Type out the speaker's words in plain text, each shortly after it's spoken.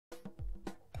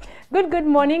Good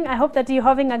morning. I hope that you're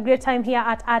having a great time here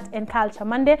at Art and Culture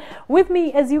Monday. With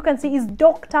me, as you can see, is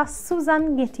Dr.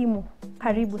 Susan Gitimu.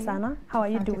 Karibu sana. How are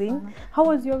you doing? How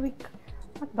was your week?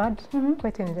 Not bad.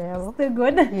 Quite enjoyable. Still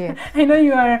good? Yes. I know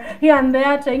you are here and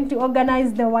there trying to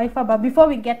organize the Wi-Fi, but before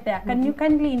we get there, can you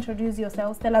kindly introduce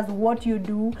yourselves? Tell us what you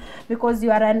do, because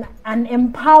you are an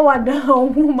empowered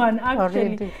woman, actually.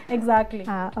 Already. Exactly.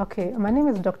 Okay, my name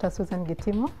is Dr. Susan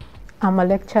Gitimu. I'm a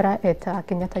lecturer at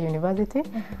Kenyatta University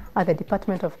at the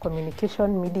Department of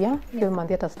Communication, Media, Film and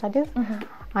Theatre Studies.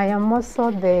 I am also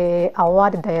the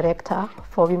award director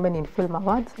for Women in Film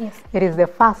Awards. Yes. It is the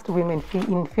first Women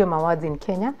in Film Awards in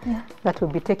Kenya that will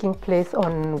be taking place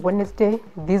on Wednesday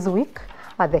this week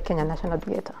at the Kenya National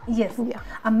Theatre. Yes. Yeah.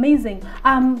 Amazing.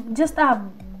 Just a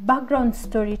background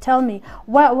story. Tell me,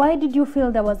 why did you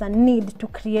feel there was a need to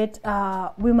create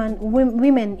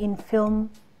women in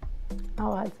film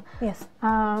Awards? Yes.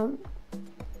 The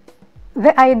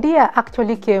idea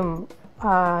actually came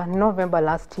November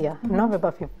last year,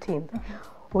 November 15th.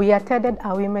 We attended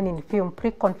a Women in Film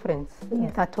pre-conference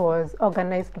that was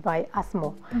organized by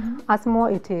ASMO.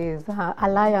 ASMO, it is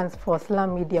Alliance for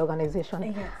Slum Media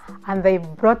Organization. And they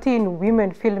brought in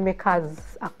women filmmakers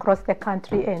across the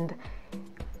country, and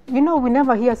you know, we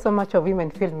never hear so much of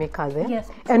women filmmakers, Yes.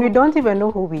 And we don't even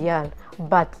know who we are,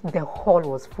 but the hall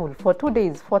was full. For 2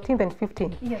 days, 14th and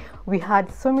 15th, we had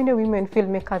so many women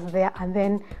filmmakers there, and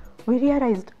then we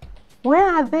realized, where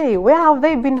are they? Where have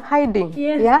they been hiding?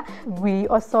 Yes. Yeah. We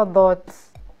also thought,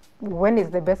 when is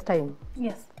the best time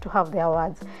to have the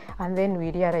awards? And then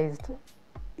we realized,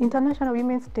 International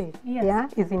Women's Day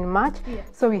is in March,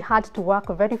 so we had to work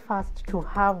very fast to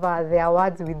have the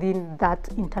awards within that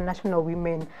International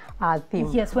Women theme.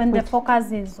 Yes, when the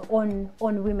focus is on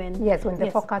women. Yes, when the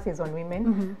focus is on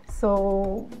women.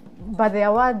 So, but the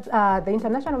awards, the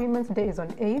International Women's Day is on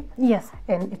 8th. Yes.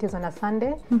 And it is on a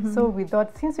Sunday. So we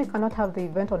thought, since we cannot have the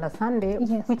event on a Sunday,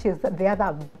 which is the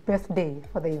other best day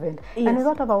for the event, and we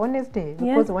thought of a Wednesday,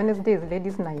 because Wednesday is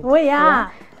ladies' night. Oh yeah.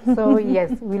 So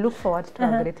yes, we look forward to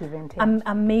a great event.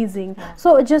 Amazing.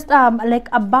 So just like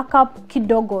a backup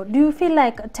kidogo, do you feel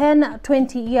like 10,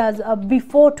 20 years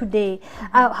before today,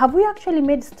 have we actually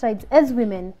made strides as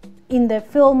women in the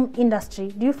film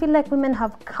industry? Do you feel like women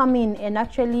have come in and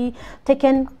actually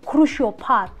taken crucial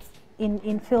parts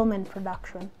in film and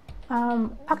production?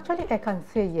 Actually, I can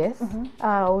say yes.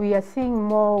 We are seeing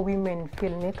more women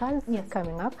filmmakers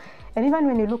coming up. And even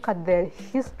when you look at the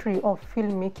history of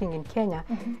filmmaking in Kenya,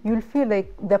 you'll feel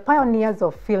like the pioneers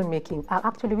of filmmaking are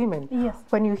actually women. Yes.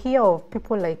 When you hear of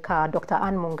people like Dr.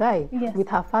 Anne Mungai with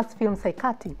her first film,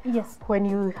 Saikati. Yes. When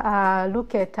you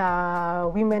look at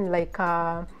women like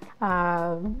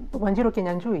Wanjiru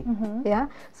Kinyanjui,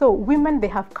 so women, they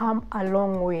have come a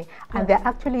long way, and they're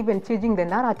actually even changing the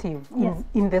narrative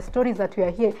in the stories that we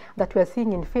are here, that we are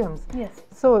seeing in films. Yes.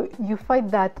 So you find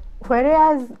that,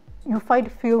 whereas you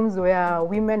find films where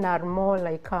women are more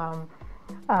like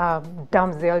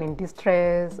damsel in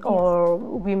distress, or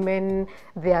women,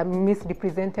 they are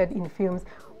misrepresented in films.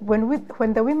 When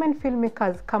the women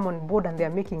filmmakers come on board and they are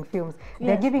making films,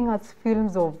 they're giving us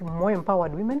films of more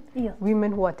empowered women,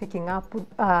 women who are taking up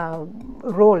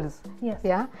roles.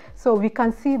 Yeah. So we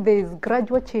can see there is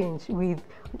gradual change with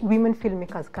women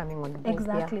filmmakers coming on board.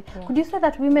 Exactly. Could you say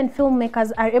that women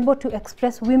filmmakers are able to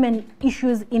express women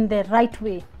issues in the right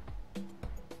way?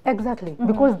 Exactly,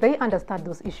 because they understand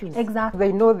those issues. Exactly.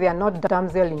 They know they are not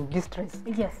damsel in distress.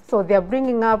 Yes. So they are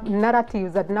bringing up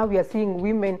narratives that now we are seeing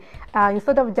women,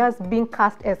 instead of just being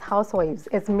cast as housewives,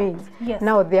 as maids,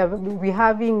 now we're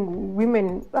having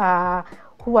women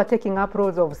who are taking up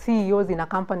roles of CEOs in a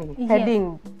company,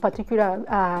 heading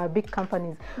particular big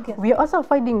companies. We are also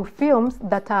finding films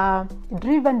that are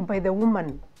driven by the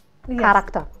woman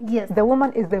character. The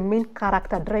woman is the main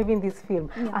character driving this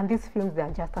film, and these films, they are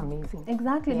just amazing.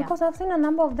 Exactly, because I've seen a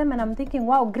number of them and I'm thinking,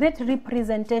 wow, great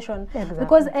representation.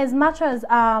 Because as much as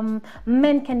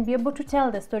men can be able to tell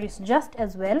the stories just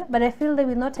as well, but I feel they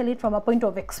will not tell it from a point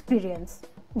of experience.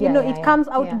 You know, it comes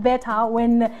out better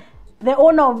when the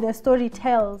owner of the story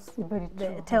tells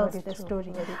the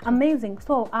story. Amazing.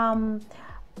 So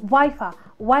Wi-Fi,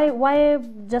 why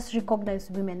just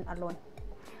recognize women alone?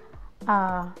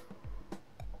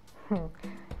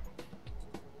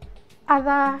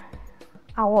 Other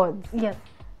awards, they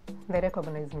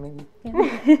recognize men.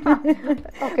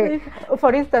 Okay,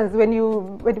 for instance, when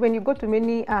you go to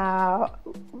many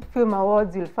film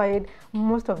awards, you'll find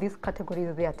most of these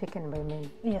categories, they are taken by men.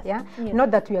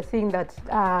 Not that we are saying that,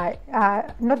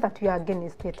 not that we are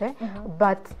against it,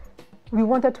 but we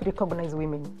wanted to recognize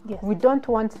women. We don't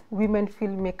want women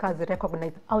filmmakers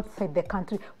recognized outside the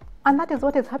country. And that is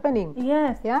what is happening.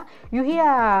 Yes. Yeah. You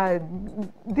hear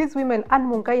these women, Anne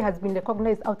Mungai has been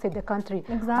recognized outside the country.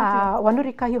 Exactly.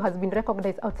 Wanuri Kayu has been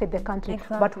recognized outside the country.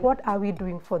 Exactly. But what are we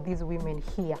doing for these women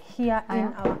here? Here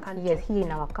in our country. Yes, here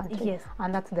in our country. Yes.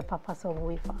 And that's the purpose of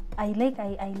WIFA. I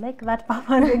like that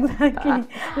purpose exactly.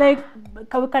 Like,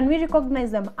 can we recognize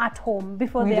them at home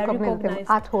before they are recognized? Them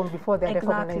at home before they are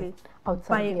recognized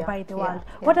outside by the world.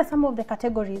 What are some of the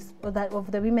categories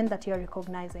of the women that you are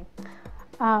recognizing?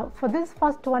 For this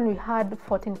first one, we had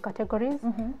 14 categories.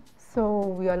 So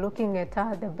we are looking at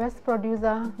the best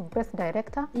producer, best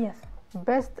director, yes,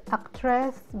 best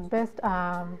actress, best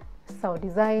sound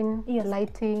design, yes,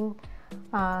 lighting,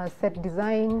 set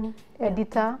design,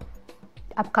 editor,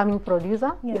 upcoming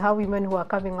producer. Yes. We have women who are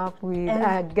coming up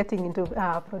with getting into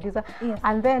producer. Yes.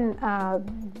 And then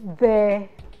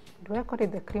do I call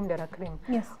it the cream de la cream?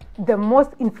 Yes. The most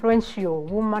influential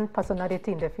woman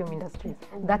personality in the film industry.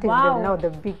 That is now the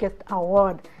biggest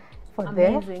award for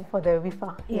the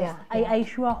WIFA. Yes. Yeah. I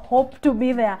sure hope to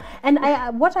be there. And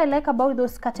what I like about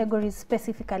those categories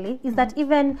specifically is that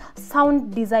even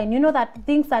sound design, you know, that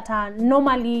things that are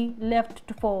normally left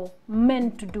for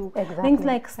men to do. Exactly. Things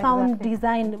like sound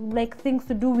design, like things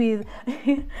to do with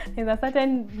there's a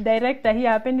certain director here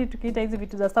happened to get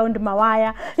to the sound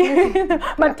mawaya.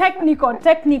 But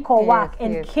technical work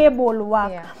and cable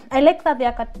work. Yeah. I like that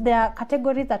there are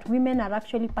categories that women are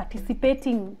actually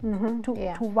participating to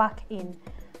work in.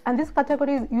 And these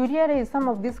categories, you realize some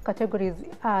of these categories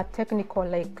are technical,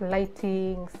 like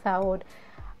lighting, sound.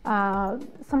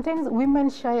 Sometimes women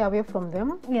shy away from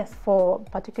them, yes, for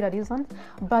particular reasons.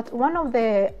 But one of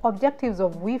the objectives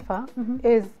of WIFA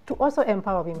is to also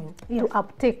empower women to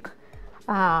uptake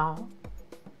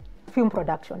film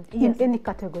production in any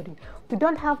category. We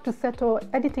don't have to settle.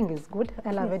 Editing is good.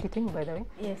 I love editing, by the way.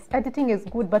 Yes. Editing is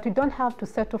good, but we don't have to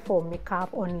settle for makeup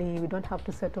only. We don't have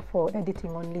to settle for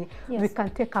editing only. Yes. We can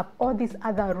take up all these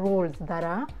other roles that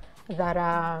are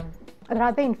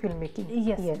there in filmmaking.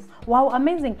 Yes. Yes. Wow,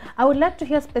 amazing. I would like to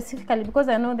hear specifically, because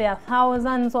I know there are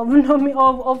thousands of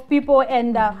people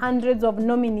and hundreds of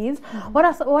nominees.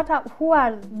 Who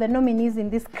are the nominees in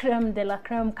this creme de la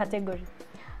creme category?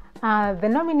 The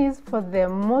nominees for the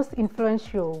most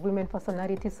influential women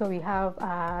personalities. So we have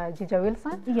Jija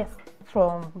Wilson. Yes.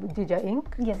 From Jija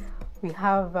Inc. Yes. We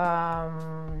have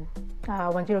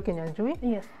Wanjiru Kenyanjui.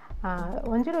 Yes.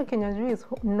 Wanjiru Kenyanjui is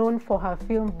known for her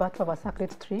film Battle of a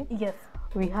Sacred Tree. Yes.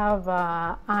 We have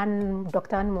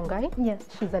Dr. Anne Mungai. Yes.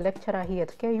 She's a lecturer here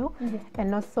at KU. Yes.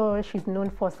 And also she's known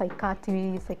for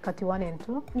Psychiatry 1 and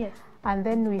 2. Yes. And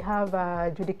then we have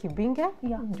Judy Kibinge.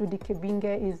 Yeah. Judy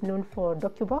Kibinge is known for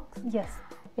DocuBox. Yes.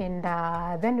 And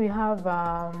then we have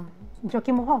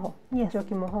Joki Muhoho. Yes.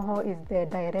 Joki Muhoho is the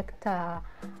director,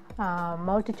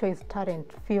 multi-choice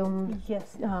talent film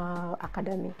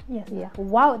academy. Yes. Yeah.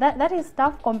 Wow, that is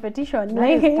tough competition.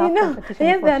 That is tough competition.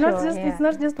 Yes, they're not just. It's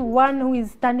not just one who is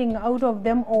standing out of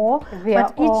them all.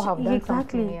 But all have done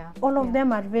something. Yeah. All of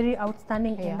them are very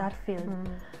outstanding in that field.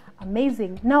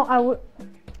 Amazing. Now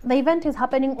the event is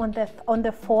happening on the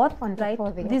 4th, right?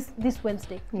 4th, yes. This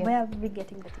Wednesday. Yes. Where are we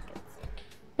getting the tickets?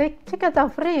 The tickets are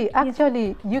free.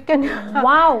 Actually, you can.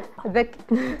 Wow.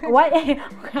 Why?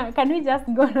 Can we just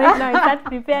go right now and start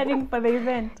preparing for the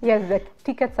event? Yes, the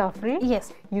tickets are free.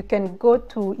 Yes. You can go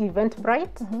to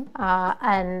Eventbrite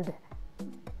and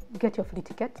get your free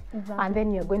ticket, and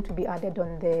then you're going to be added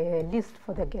on the list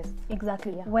for the guests.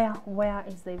 Exactly. Yeah. Where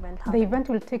is the event happening? The event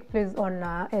will take place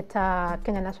at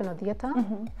Kenya National Theatre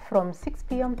from 6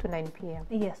 p.m. to 9 p.m.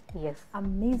 Yes. Yes.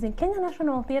 Amazing. Kenya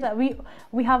National Theatre.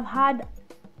 We have had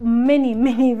many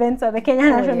events at the Kenya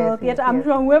National Theatre. I'm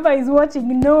sure whoever is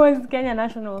watching knows Kenya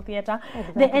National Theatre.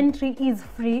 Exactly. The entry is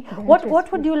free.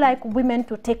 What would you like women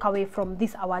to take away from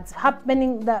these awards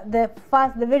happening, the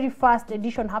very first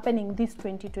edition happening this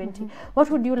 2020?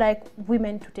 What would you like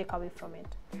women to take away from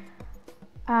it?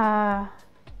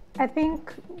 I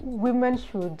think women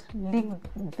should leave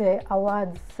the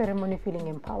awards ceremony feeling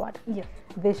empowered. Yes.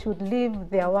 They should leave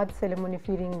the awards ceremony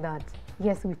feeling that,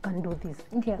 yes, we can do this.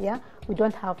 Yes. Yeah, we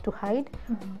don't have to hide.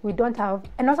 We don't have,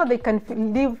 and also they can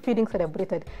leave feeling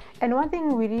celebrated. And one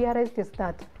thing we realized is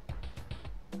that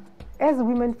as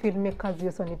women filmmakers, we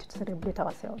also need to celebrate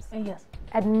ourselves. Yes.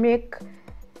 And make,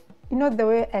 you know, the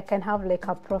way I can have like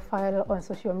a profile on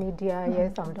social media.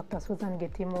 Yes, I'm Dr. Susan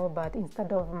Gitimu, but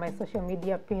instead of my social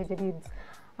media page reads,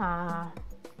 I'm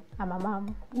a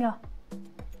mom. Yeah.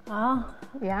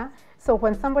 Yeah. So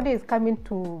when somebody is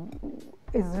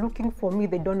looking for me,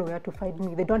 they don't know where to find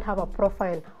me. They don't have a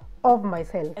profile of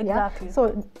myself. Exactly. Yeah?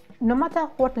 So no matter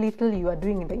what little you are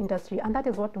doing in the industry, and that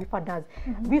is what WIFA does.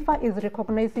 WIFA is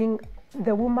recognizing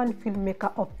the woman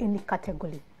filmmaker of any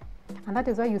category. And that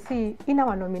is why you see in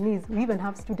our nominees, we even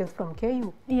have students from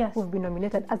KU who've been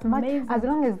nominated. As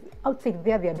long as outside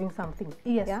there, they are doing something.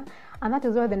 Yeah? And that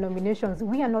is why the nominations,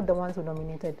 we are not the ones who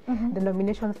nominated. The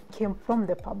nominations came from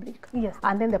the public.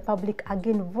 And then the public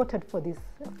again voted for this,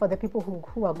 for the people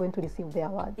who are going to receive the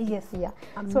awards. Yeah.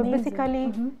 So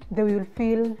basically, they will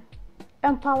feel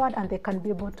empowered and they can be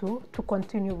able to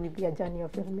continue with their journey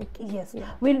of filmmaking.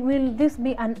 Will this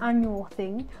be an annual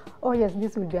thing? Oh yes,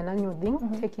 this will be an annual thing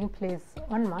taking place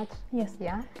on March. Yes,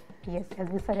 as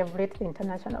we celebrate the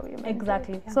International Women's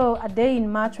Day. So a day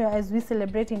in March where as we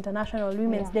celebrate International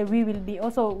Women's Day, we will be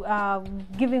also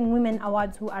giving women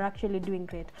awards who are actually doing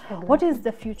great. What is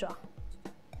the future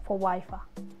for WIFA?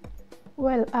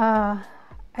 Well,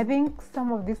 I think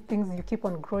some of these things you keep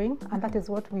on growing, and that is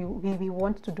what we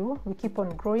want to do. We keep on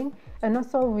growing, and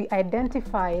also we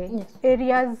identify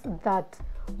areas that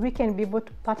we can be able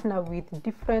to partner with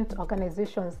different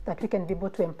organizations that we can be able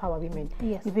to empower women.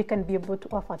 If we can be able to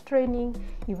offer training,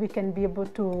 if we can be able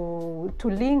to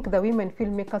link the women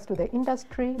filmmakers to the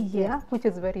industry, which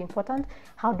is very important.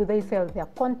 How do they sell their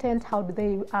content? How do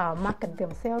they market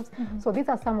themselves? So these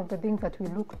are some of the things that we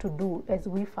look to do as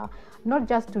WIFA, not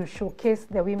just to showcase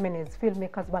the women as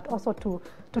filmmakers, but also to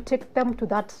take them to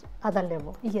that other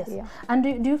level. And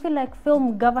do you feel like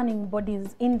film governing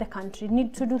bodies in the country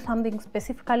need to do something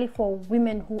specifically for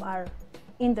women who are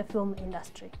in the film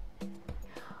industry?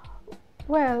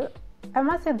 Well, I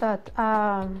must say that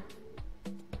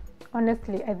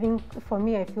honestly, I think for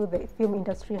me, I feel the film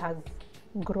industry has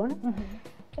grown.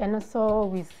 And also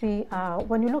we see,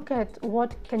 when you look at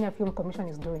what Kenya Film Commission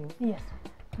is doing,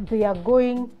 they are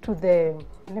going to the,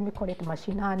 let me call it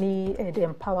mashinani, and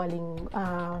empowering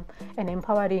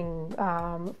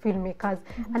filmmakers.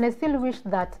 And I still wish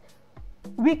that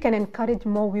we can encourage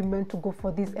more women to go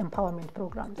for these empowerment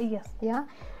programs.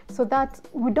 So that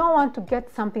we don't want to get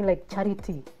something like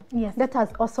charity. Let us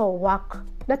also work.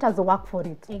 Let us work for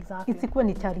it. It's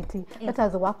equally charity. Let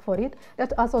us work for it.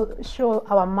 Let us also show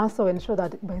our muscle and show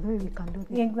that, by the way, we can do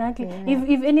this.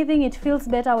 If anything, it feels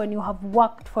better when you have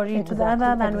worked for it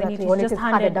rather than when it is just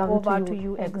handed over to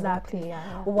you.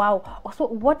 Wow. So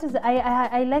what is,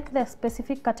 I like the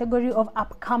specific category of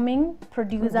upcoming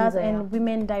producers and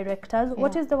women directors.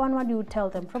 What is the one word you would tell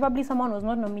them? Probably someone was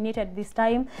not nominated this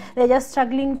time. They're just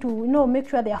struggling to, you know, make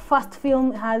sure their first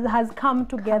film has come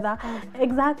together.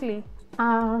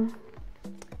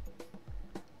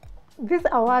 This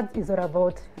award is all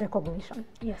about recognition.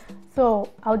 So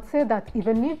I would say that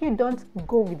even if you don't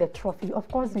go with the trophy, of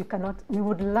course you cannot, we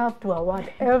would love to award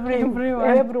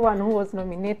everyone who was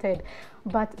nominated.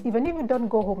 But even if you don't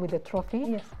go home with the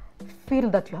trophy, feel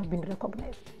that you have been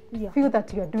recognized. Feel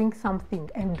that you are doing something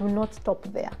and do not stop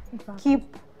there.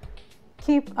 Keep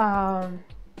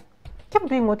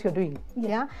doing what you're doing.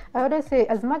 I always say,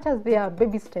 as much as they are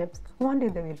baby steps, one day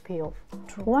they will pay off.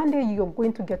 One day you're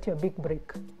going to get your big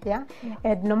break.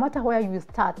 And no matter where you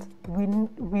start,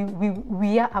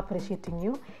 we are appreciating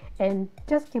you, and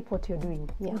just keep what you're doing.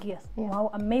 Wow,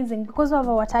 amazing. Because of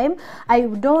our time, I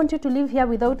don't want you to leave here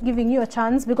without giving you a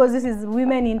chance, because this is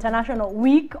Women International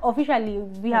Week. Officially,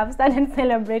 we have started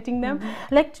celebrating them.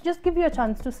 Like, to just give you a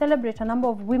chance to celebrate a number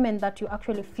of women that you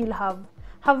actually feel have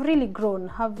really grown,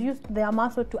 have used their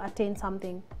muscle to attain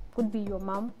something. Could be your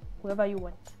mom, whoever you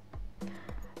want.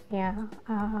 My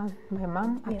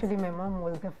mom, actually my mom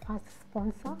was the first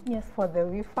sponsor for the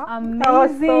WIFA. Amazing. I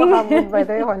was so happy, by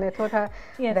the way, when I told her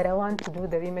that I want to do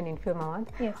the Women in Film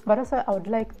Award. But also I would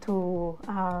like to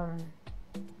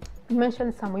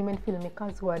mention some women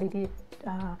filmmakers who are really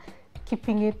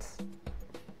keeping it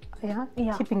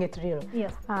keeping it real.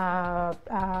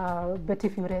 Betty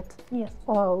Furette.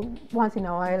 Or once in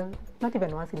a while, not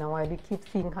even once in a while, we keep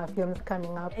seeing her films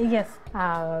coming up.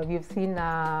 We've seen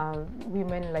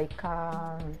women like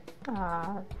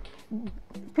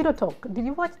Pillow Talk. Did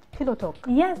you watch Pillow Talk?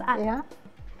 We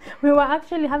were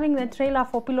actually having the trailer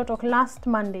for Pillow Talk last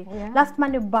Monday. Last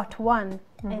Monday, but one.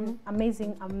 And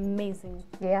amazing.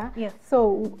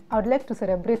 So I would like to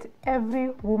celebrate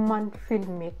every woman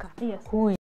filmmaker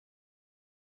who